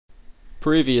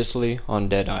Previously on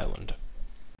Dead Island.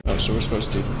 Oh, so we're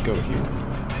supposed to go here.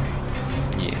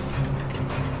 Yeah.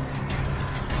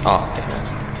 Oh,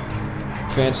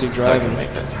 damn. Fancy driving.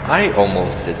 I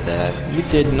almost did that. You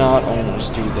did not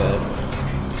almost do that.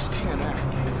 It's 10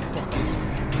 after. Fuck is it?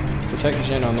 Protect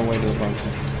Jin on the way to the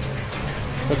bunker.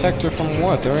 Protect her from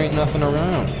what? There ain't nothing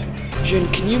around.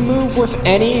 Jin, can you move with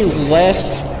any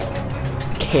less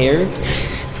care?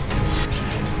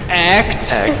 Act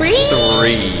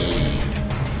 3?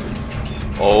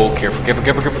 Oh, careful, careful,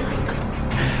 careful, careful.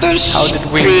 How did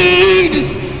we...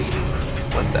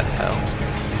 What the hell?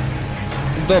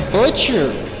 The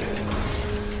butcher.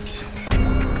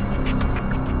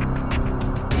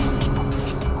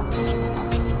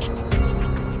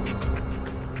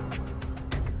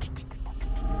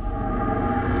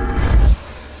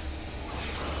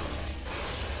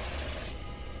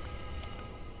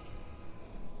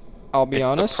 I'll be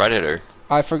honest. It's the Predator.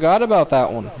 I forgot about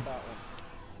that one.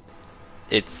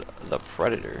 It's the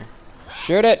Predator.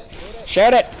 Shoot it!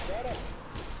 Shoot it!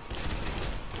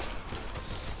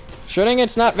 Shooting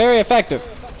it's not very effective.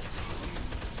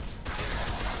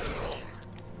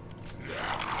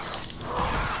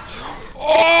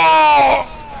 Oh!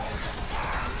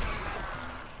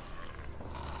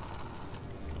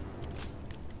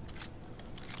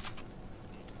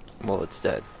 Well, it's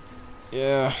dead.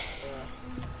 Yeah.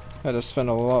 Had to spend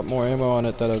a lot more ammo on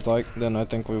it than I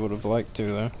think we would have liked to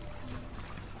though.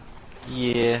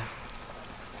 Yeah.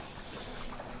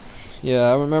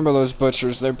 Yeah, I remember those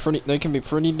butchers. They can be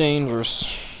pretty dangerous.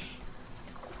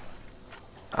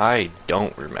 I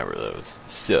don't remember those,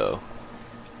 so...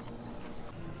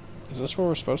 Is this where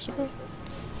we're supposed to go?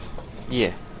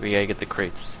 Yeah, we gotta get the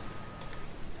crates.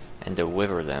 And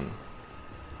deliver them.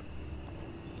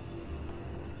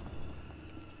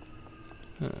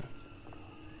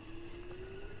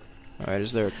 Alright,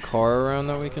 is there a car around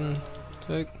that we can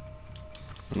take?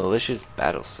 Malicious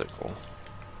battle sickle.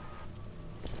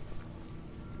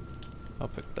 I'll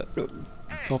pick that up.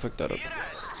 I'll pick that up.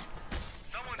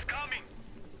 Someone's coming.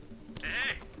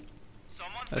 Hey,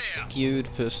 someone's A there. skewed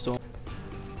pistol.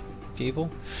 People?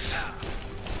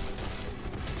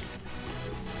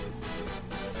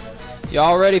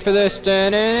 Y'all ready for this?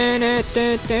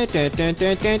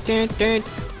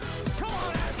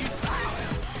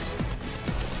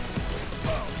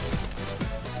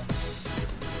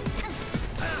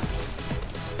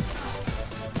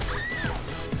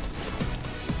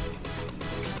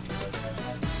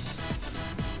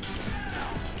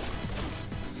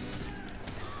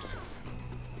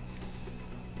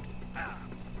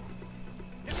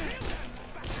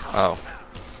 Oh.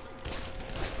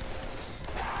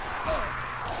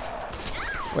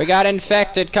 We got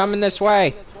infected coming this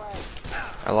way.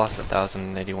 I lost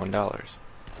 $1,081.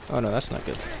 Oh no, that's not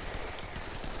good.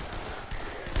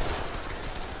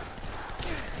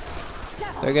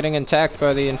 They're getting attacked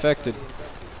by the infected.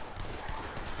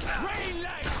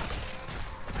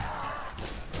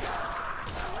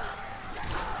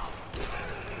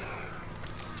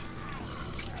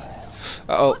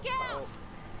 Uh-oh.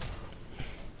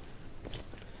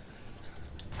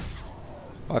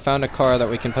 I found a car that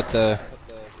we can put the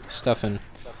stuff in.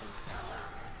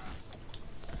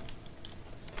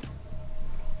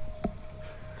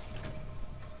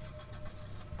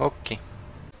 Okay.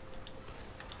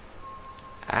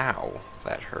 Ow,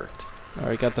 that hurt.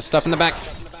 Alright, got the stuff in the back.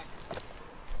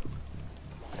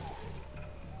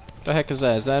 The heck is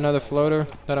that? Is that another floater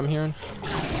that I'm hearing?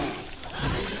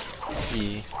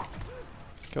 Yeah.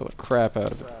 Kill the crap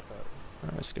out of it.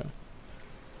 Alright, let's go.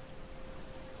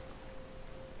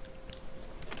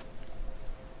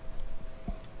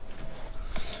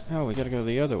 Oh, we gotta go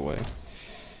the other way.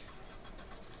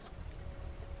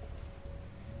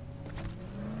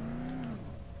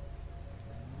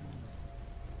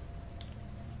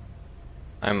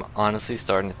 I'm honestly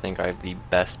starting to think I have the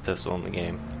best pistol in the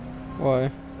game. Why?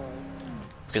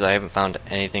 Because I haven't found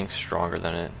anything stronger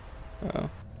than it. Oh.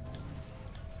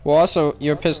 Well, also,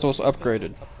 your pistol's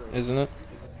upgraded, isn't it?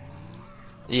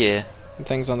 Yeah. And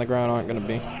things on the ground aren't gonna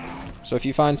be. So if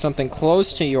you find something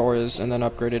close to yours and then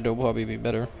upgrade it, it'll probably be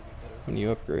better when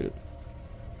you upgrade it.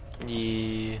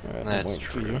 Yeah, Alright, that's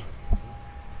true.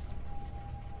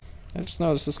 I just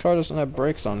noticed this car doesn't have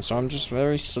brakes on, so I'm just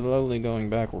very slowly going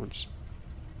backwards.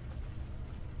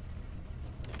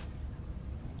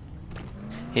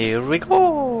 Here we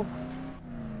go!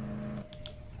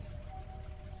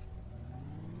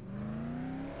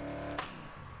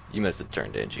 You missed a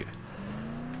turn, didn't you?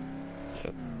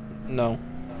 No.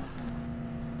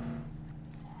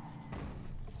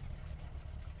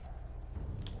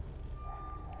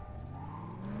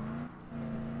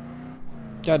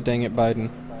 God dang it, Biden.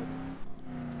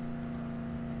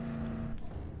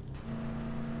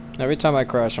 Every time I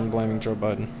crash, I'm blaming Joe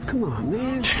Biden. Come on,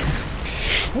 man.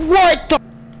 What the?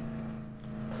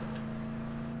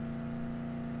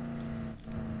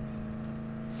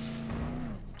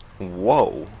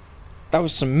 Whoa. That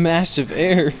was some massive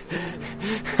air.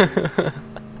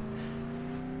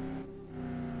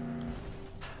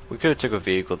 We could have took a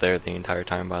vehicle there the entire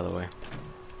time, by the way.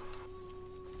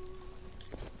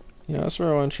 Yeah, that's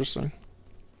real interesting.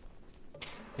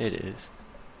 It is.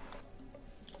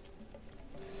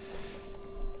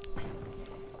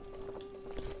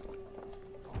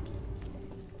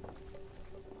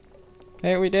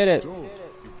 Hey, we did it. So,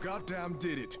 you goddamn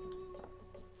did it.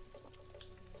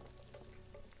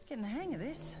 Getting the hang of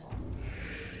this.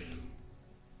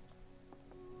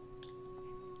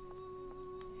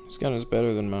 This gun is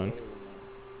better than mine.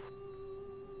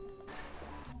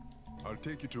 I'll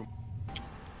take you to...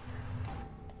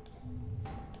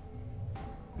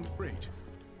 Great.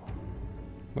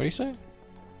 What do you say?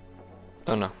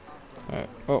 Oh no. Alright.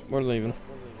 Oh, we're leaving.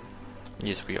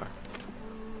 Yes, we are.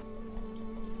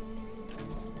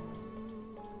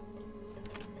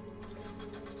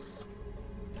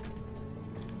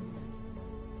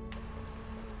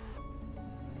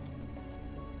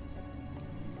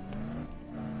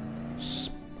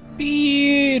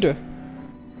 Speed!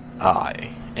 I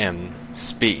am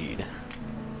Speed.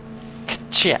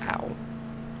 Ka-chow.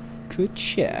 Good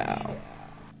chow.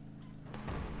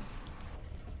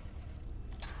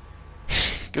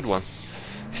 Good one.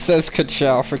 Says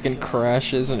ka-chow, freaking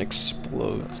crashes and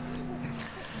explodes.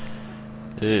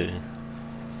 Ugh.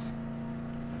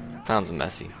 Sounds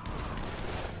messy.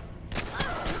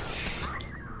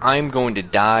 I'm going to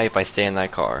die if I stay in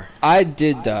that car. I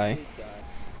did die.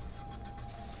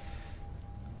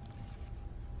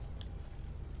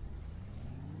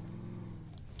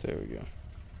 There we go.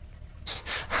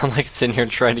 I'm like sitting here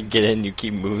trying to get in, you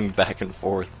keep moving back and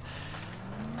forth.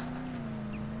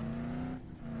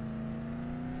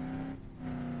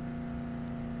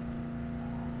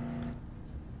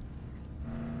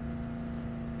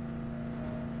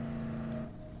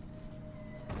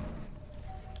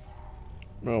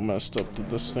 Real messed up that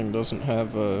this thing doesn't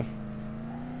have a...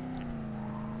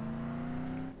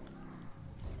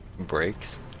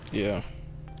 Brakes? Yeah.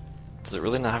 Does it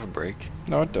really not have a brake?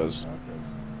 No, it does.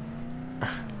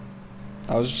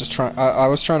 I was just trying. I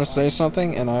was trying to say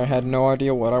something, and I had no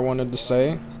idea what I wanted to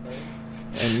say.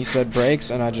 And you said brakes,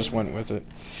 and I just went with it.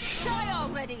 Die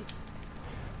already!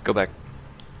 Go back.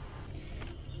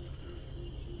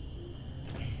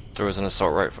 There was an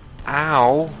assault rifle.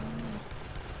 Ow!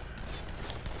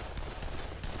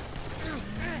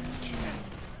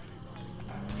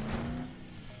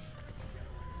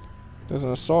 There's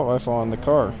an assault rifle on the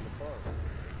car.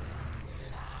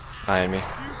 Behind me.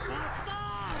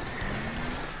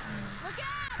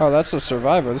 Oh, that's a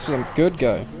survivor. This is a good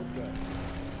guy.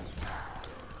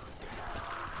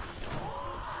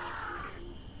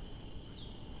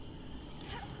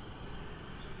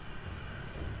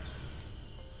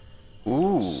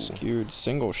 Ooh. Skewed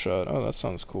single shot. Oh, that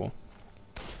sounds cool.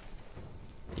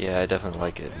 Yeah, I definitely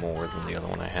like it more than the other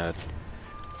one I had.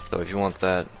 So if you want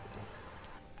that,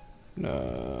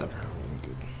 I'm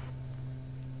good.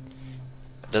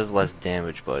 it does less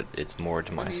damage, but it's more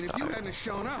to my I mean, if style. you hadn't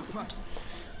shown up,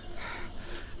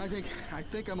 I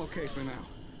think I'm okay for now.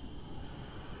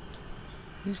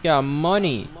 He's got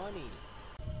money.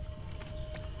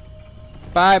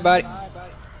 Bye, buddy.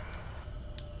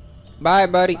 Bye,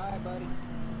 buddy.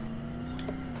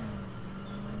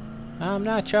 I'm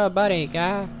not your buddy,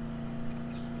 guy.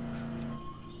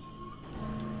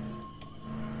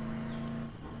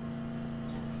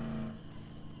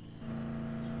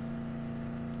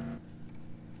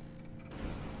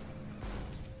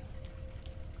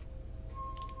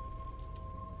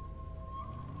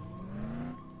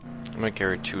 I'm gonna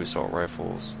carry 2 assault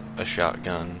rifles, a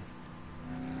shotgun.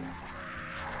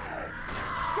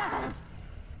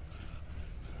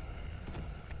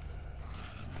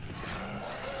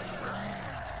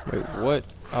 Wait, what?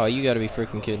 Oh, you gotta be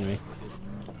freaking kidding me.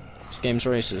 This game's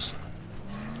racist.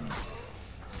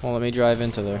 Won't let me drive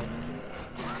into there.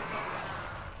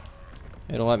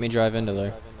 It'll let me drive into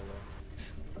there.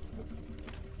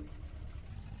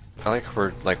 I like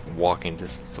we're like walking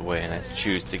distance away and I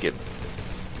choose to get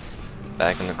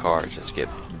back in the car, just get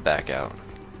back out.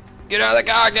 Get out of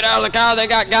the car! Get out of the car! They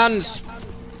got guns!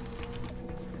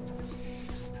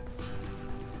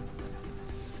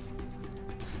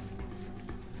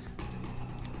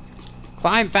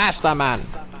 Climb faster, man!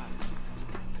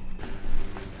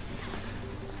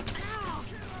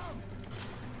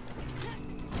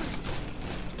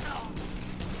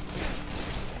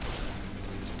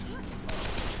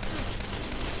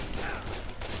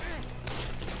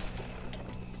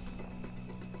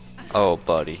 Oh,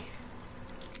 buddy.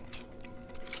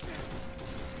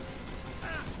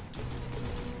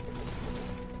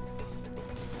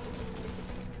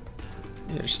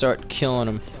 You gotta start killing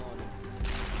him.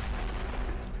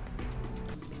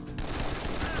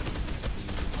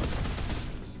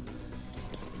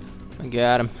 I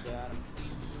got him.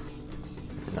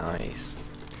 Nice.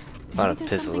 Found a there's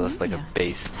pistol something that's in like a here.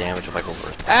 base damage of like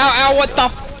over. Ow, ow, what the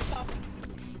f—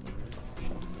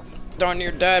 darn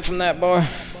near died from that, boy.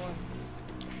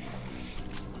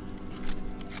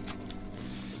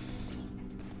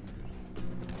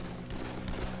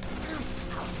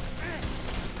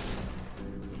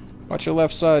 Watch your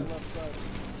left side.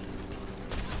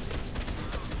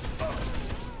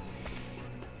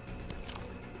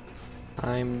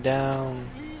 I'm down.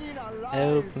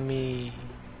 Help me.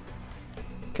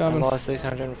 I Coming. lost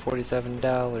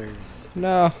 $647.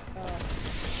 No.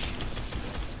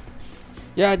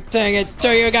 Yeah, dang it. Do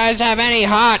you guys have any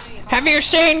hot? Have you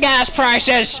seen gas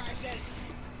prices?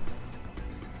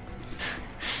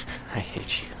 I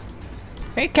hate you.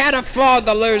 He can't afford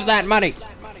to lose that money.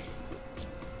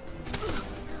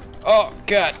 Oh,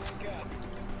 God.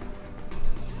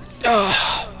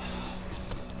 Ugh.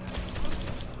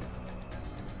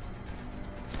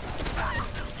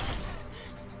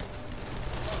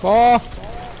 Oh.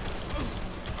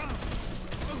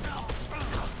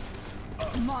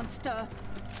 Monster.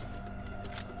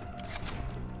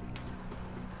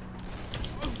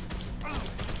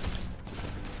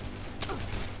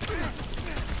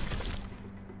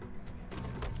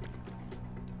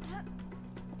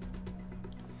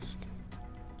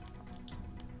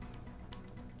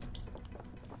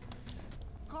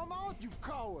 Come on, you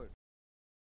coward!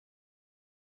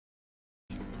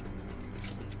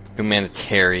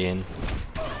 Humanitarian.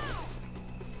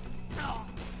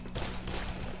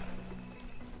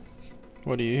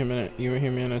 What are you, you a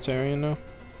humanitarian now?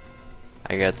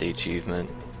 I got the achievement.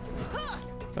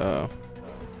 Oh.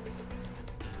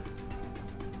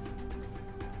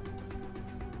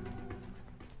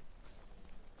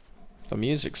 The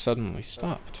music suddenly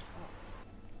stopped.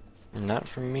 Not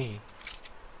for me.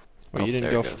 Well, Oh, you didn't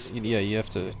there go. it goes. Yeah, you have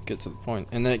to get to the point,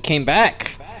 and then it came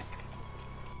back.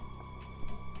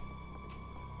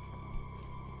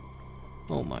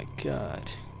 Oh my God.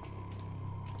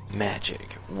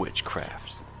 Magic,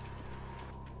 witchcraft.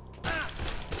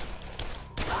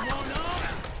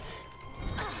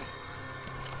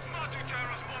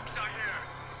 Multi-terrorist folks are here.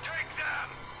 Take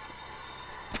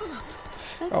them.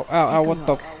 Oh, ow, ow, what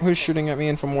the? Who's shooting at me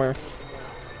and from where?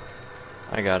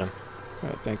 I got him.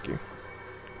 Alright, thank you.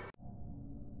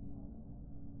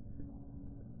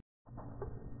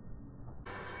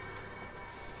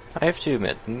 I have to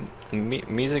admit, the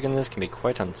music in this can be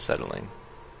quite unsettling.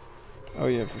 Oh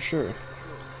yeah, for sure.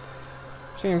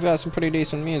 Seems got some pretty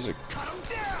decent music. Cut him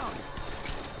down!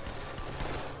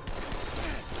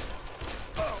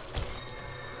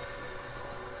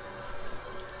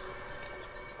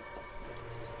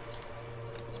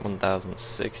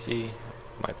 1060.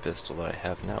 My pistol that I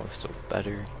have now is still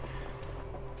better.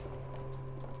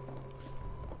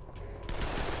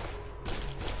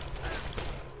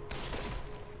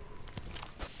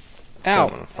 Ow!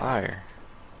 I'm on fire.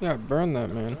 Yeah, burn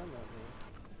that, man.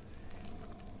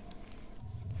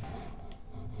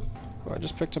 Well, I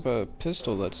just picked up a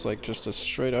pistol that's like just a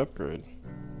straight upgrade.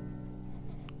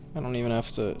 I don't even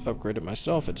have to upgrade it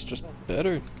myself, it's just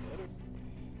better.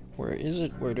 Where is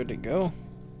it? Where did it go?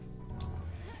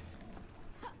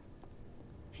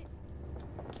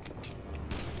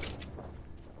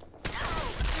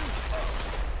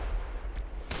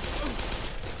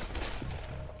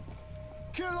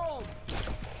 Kill him!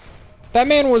 That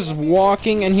man was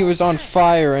walking and he was on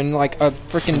fire and like a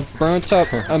freaking burnt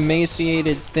up,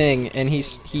 emaciated thing, and he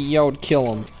yelled,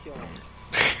 "Kill him!"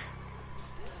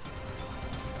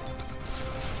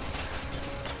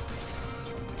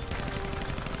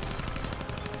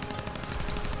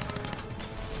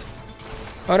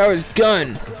 Oh no, his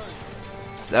gun!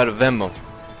 It's out of ammo.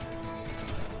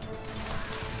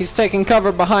 He's taking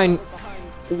cover behind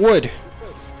wood.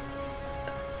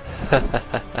 No,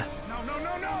 no,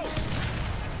 no, no!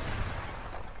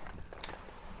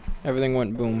 Everything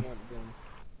went boom.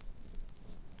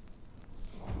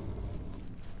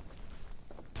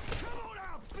 Come on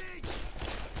out, bitch!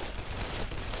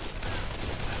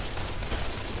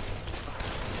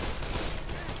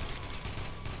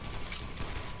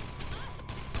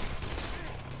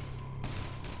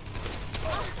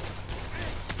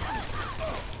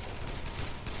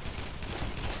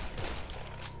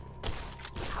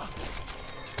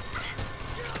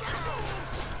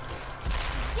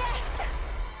 Yes!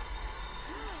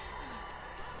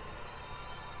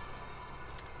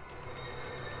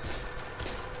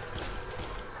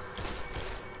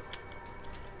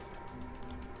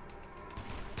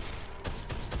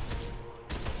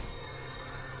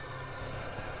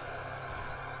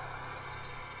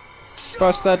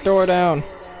 Bust that door down.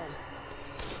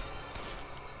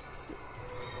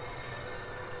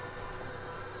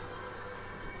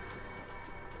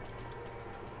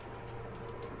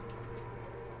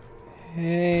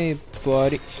 Hey,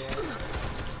 buddy.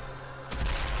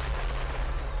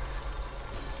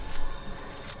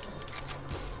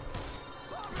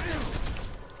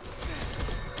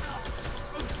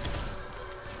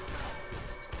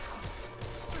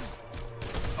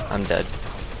 I'm dead.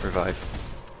 Revive.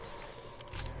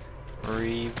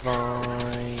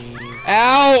 Revive.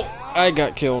 Ow! I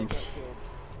got killed.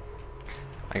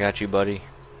 I got you, buddy.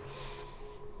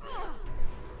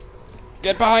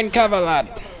 Get behind cover,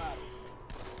 lad.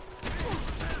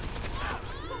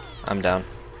 I'm down.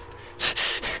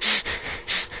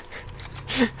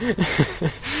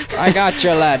 I got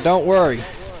you, lad. Don't worry.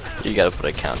 You gotta put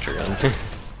a counter on.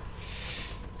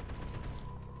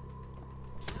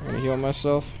 I'm gonna heal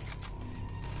myself.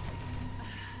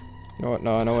 You know what?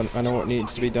 No, I know what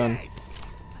needs to be done.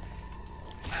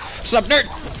 Sup, nerd?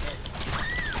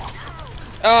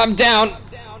 Oh, I'm down.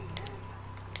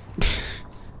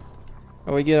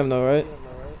 Oh, we get him though, right?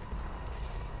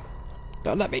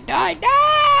 Don't let me die.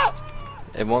 No!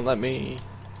 It won't let me.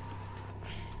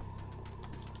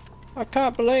 I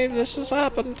can't believe this has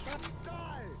happened.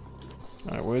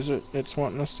 Alright, where is it? It's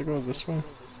wanting us to go this way.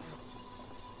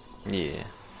 Yeah.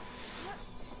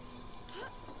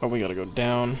 Oh, we gotta go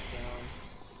down.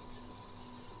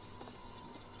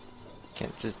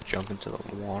 Can't just jump into the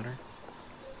water.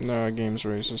 No, our game's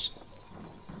racist.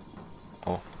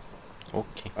 Oh.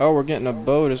 Okay. Oh, we're getting a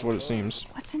boat is what it seems.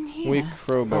 What's in here? Weak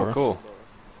crowbar. Oh, cool.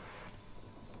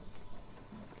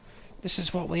 This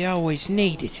is what we always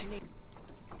needed.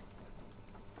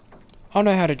 I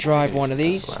know how to drive one of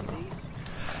these. Pistol ammo.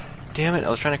 Damn it, I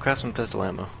was trying to craft some pistol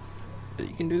ammo.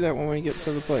 You can do that when we get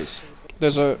to the place.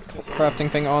 There's a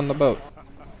crafting thing on the boat.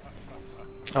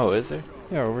 Oh, is there?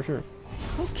 Yeah, over here.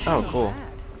 Okay. Oh, cool.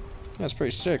 That's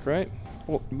pretty sick, right?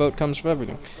 Well, boat comes with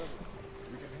everything.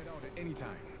 We can head out at any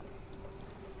time.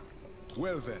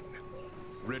 Well then,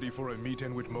 ready for a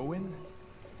meeting with Moen?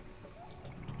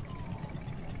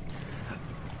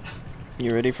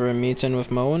 You ready for a meeting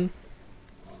with Moen?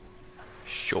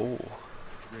 Sure.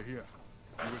 We're here.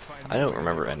 You will find I don't Moen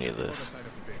remember on any of the other this. side of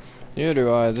the bay. Neither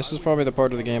do I. This is probably the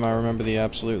part of the game I remember the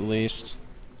absolute least.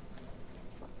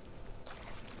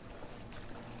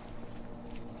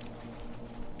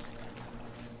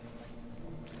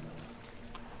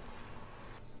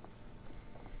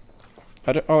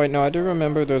 Oh wait, no, I do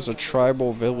remember there's a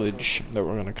tribal village that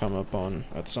we're gonna come up on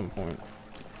at some point.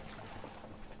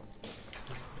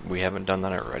 We haven't done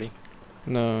that already?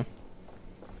 No.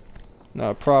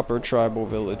 No, a proper tribal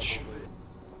village.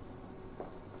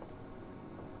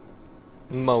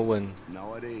 Moen.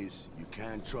 Nowadays, you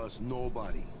can't trust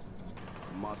nobody.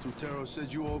 Matutero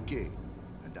says you okay,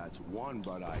 and that's one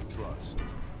but I trust.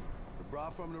 The bra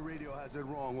from the radio has it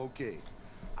wrong, okay.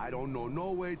 I don't know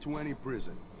no way to any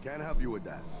prison. Can't help you with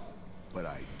that. But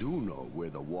I do know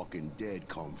where the walking dead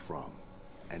come from.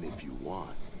 And if you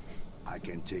want, I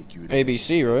can take you there.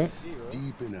 ABC, right?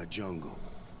 Deep in a jungle.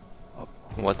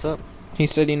 What's up? He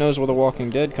said he knows where the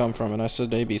Walking Dead come from, and I said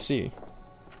ABC.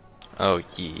 Oh,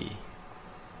 yeah.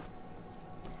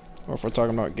 Or if we're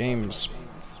talking about games.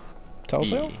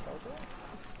 Telltale? Yeah.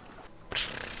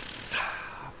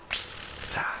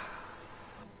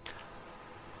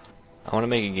 I want to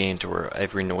make a game to where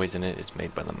every noise in it is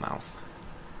made by the mouth.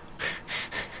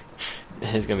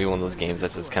 It's gonna be one of those games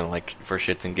that's just kind of like for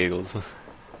shits and giggles.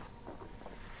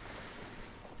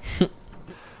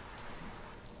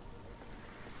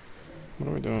 What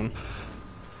are we doing?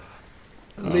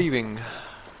 Leaving.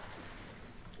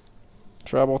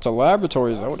 Travel to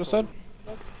laboratories, is that what it said?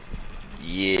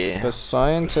 Yeah. The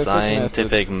scientific,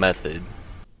 Scientific method.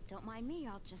 Don't mind me,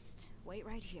 I'll just wait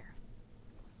right here.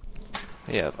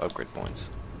 Yeah, upgrade points.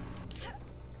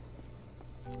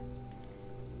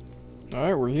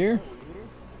 Alright, we're here.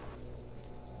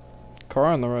 Car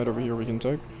on the right over here we can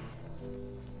take.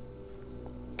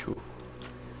 Cool.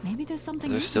 Maybe there's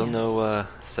something There's in still here. no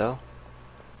cell?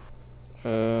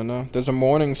 No. There's a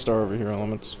Morning Star over here,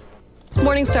 Elements.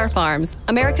 Morningstar Farms,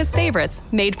 America's favorites,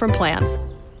 made from plants.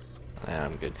 Yeah,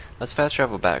 I'm good. Let's fast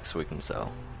travel back so we can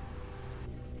sell.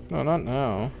 No, not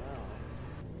now.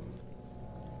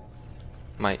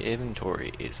 My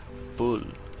inventory is full.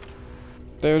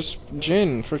 There's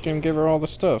Jin. Freaking give her all the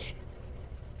stuff.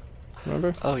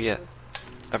 Remember? Oh yeah,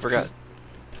 I forgot.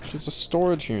 She's a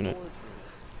storage unit.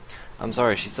 I'm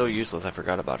sorry, she's so useless. I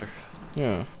forgot about her.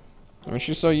 Yeah. I mean,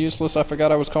 she's so useless, I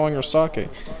forgot I was calling her Sake.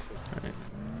 Alright.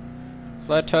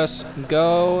 Let us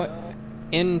go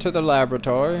into the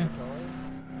laboratory.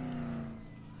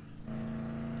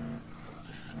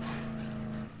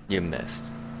 You missed.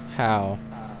 How?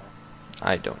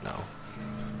 I don't know.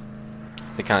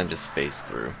 They kind of just phased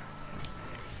through.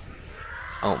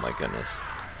 Oh my goodness.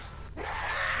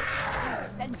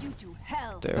 Send you to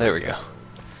hell. There we go.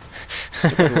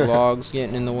 Stupid logs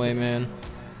getting in the way, man.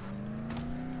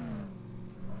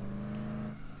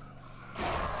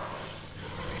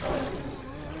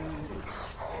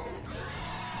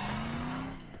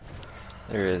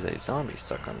 There is a zombie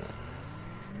stuck on the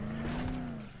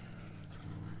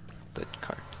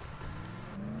cart.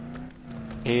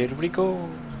 Here we go.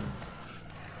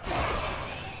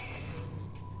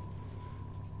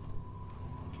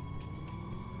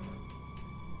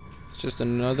 It's just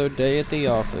another day at the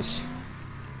office.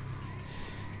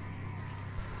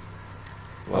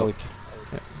 Well,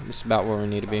 Yeah, this is about where we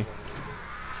need to be.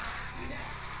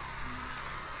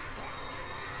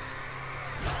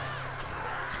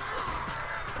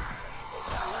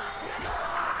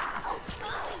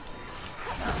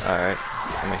 alright.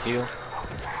 I'm a heal.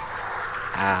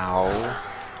 Ow.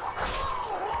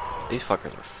 These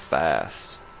fuckers are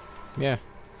fast. Yeah.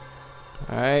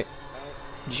 Alright.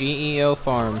 GEO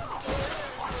farm.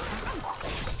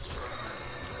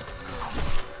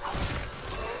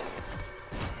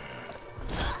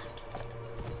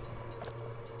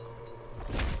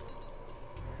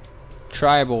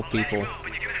 Tribal people.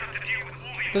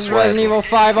 This is Resident Evil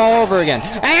 5 all over again.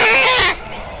 Ah!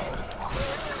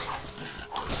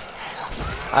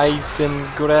 I've been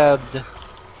grabbed.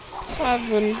 I've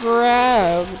been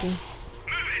grabbed.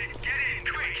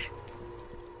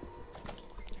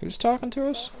 Who's talking to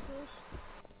us?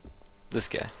 This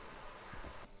guy.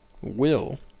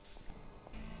 Will.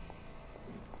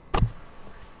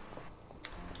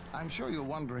 I'm sure you're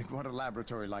wondering what a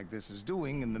laboratory like this is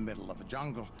doing in the middle of a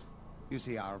jungle. You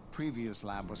see, our previous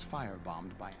lab was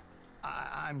firebombed by...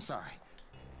 I'm sorry.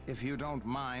 If you don't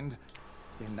mind,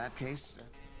 in that case...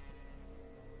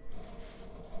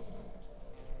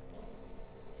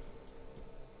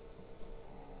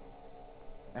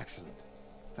 Excellent.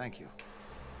 Thank you.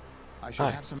 I should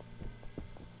Hi. have some...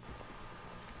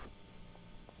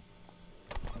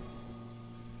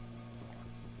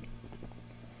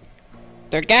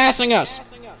 They're gassing us!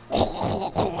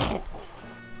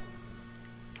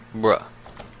 Bruh.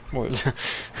 What?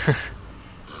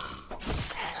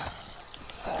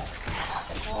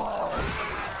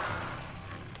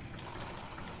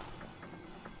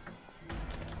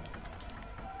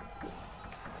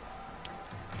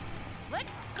 Let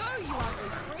go, you ugly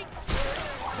freak.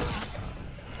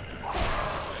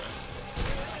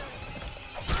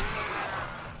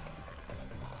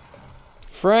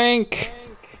 Frank!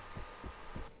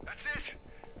 That's it!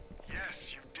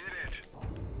 Yes, you did it!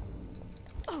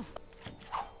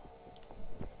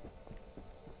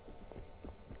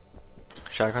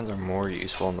 Shotguns are more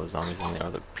useful in the zombies than they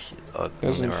are the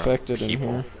There's than they are infected in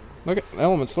people. here. Look at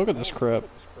elements, look at this crap.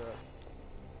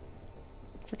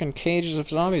 Freaking cages of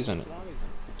zombies in it.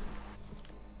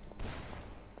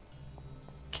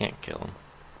 Can't kill them.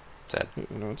 Sad. You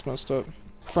know what's messed up?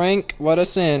 Frank, let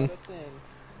us in.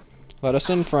 Let us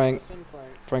in, Frank.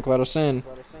 Frank, let us in.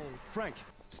 Frank,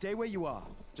 stay where you are.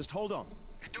 Just hold on.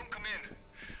 Hey, don't come in.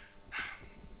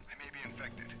 I may be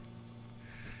infected.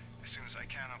 As soon as I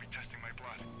can, I'll be testing my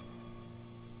blood.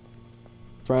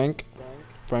 Frank.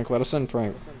 Frank, let us in,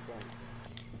 Frank.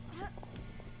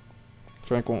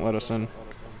 Frank won't let us in.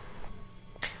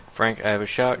 Frank, I have a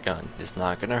shotgun. It's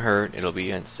not gonna hurt. It'll be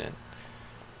instant.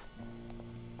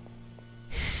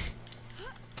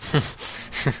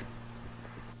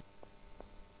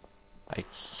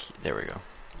 There we go.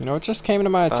 You know, it just came to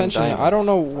my Found attention. I don't diamonds.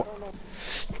 know.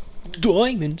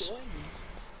 Diamonds.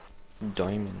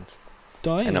 Diamonds.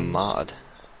 Diamonds. And a mod.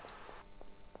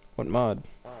 What mod?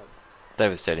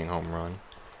 Devastating home run.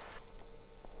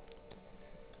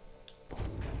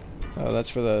 Oh, that's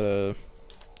for that.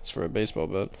 It's for a baseball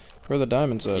bat. Where are the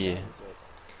diamonds at? Yeah.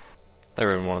 They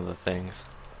were in one of the things.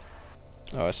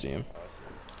 Oh, I see him.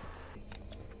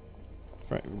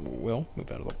 Right, Will,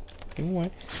 move out of the fucking way.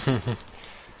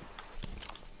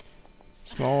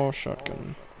 Small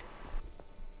shotgun.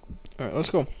 Alright, let's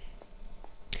go.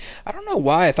 I don't know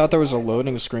why I thought there was a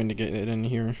loading screen to get it in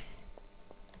here.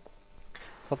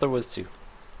 Thought there was two.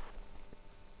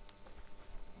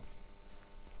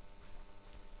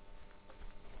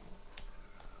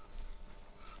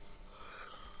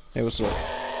 It was a...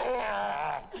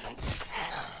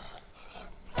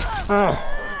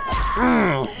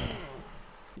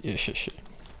 Yeah, shit.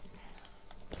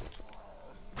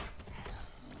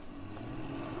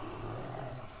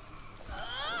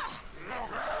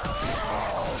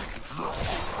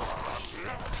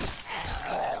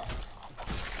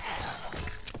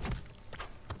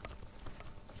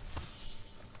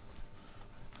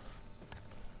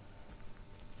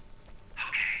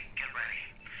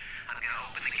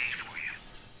 open the gate for you.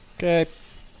 Okay.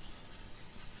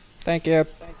 Thank you.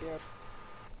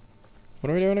 What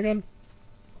are we doing again?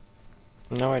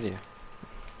 No idea.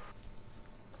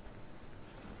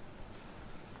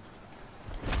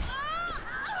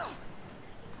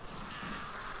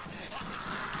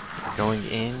 Going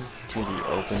into the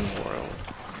open world.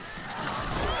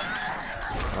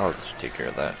 I'll just take care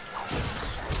of that.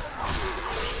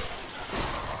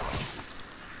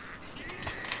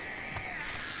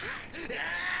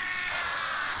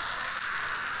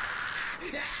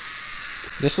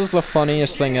 This is the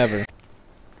funniest thing ever.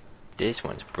 This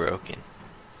one's broken.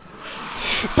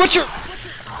 Butcher!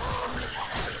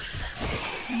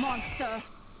 Monster.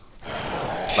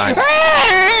 Fine.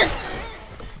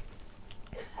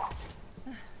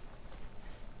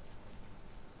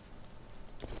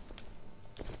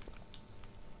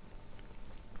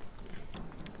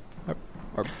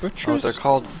 Are Oh, butchers? they're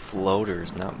called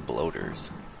floaters, not bloaters.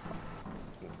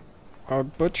 Are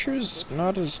butchers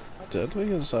not as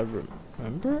deadly as I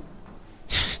remember?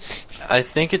 I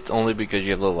think it's only because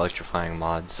you have the electrifying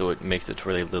mod, so it makes it to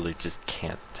where they literally just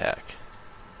can't attack.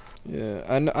 Yeah,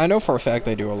 I know for a fact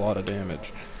they do a lot of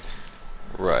damage.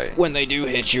 Right. When they do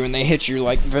hit you, and they hit you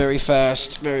like very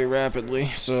fast, very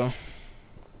rapidly, so...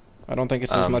 I don't think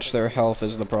it's as much their health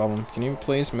is the problem. Can you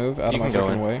please move out of my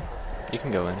freaking way? You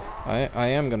can go in. I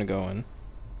am gonna go in.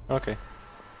 Okay.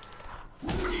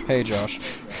 Hey, Josh.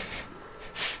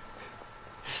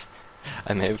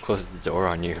 I may have closed the door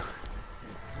on you.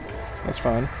 That's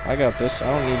fine. I got this. I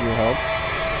don't need your help.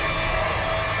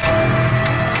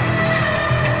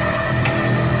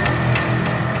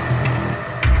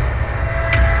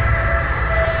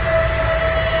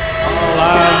 All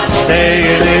I'm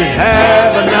saying is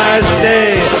have a nice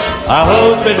day. I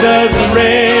hope it doesn't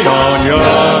rain on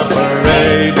your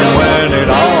parade. And when it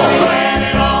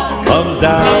all comes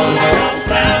down,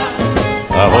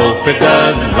 I hope it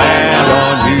doesn't land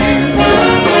on you.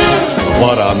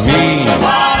 What I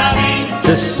mean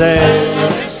to say,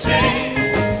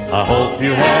 I hope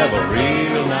you have a real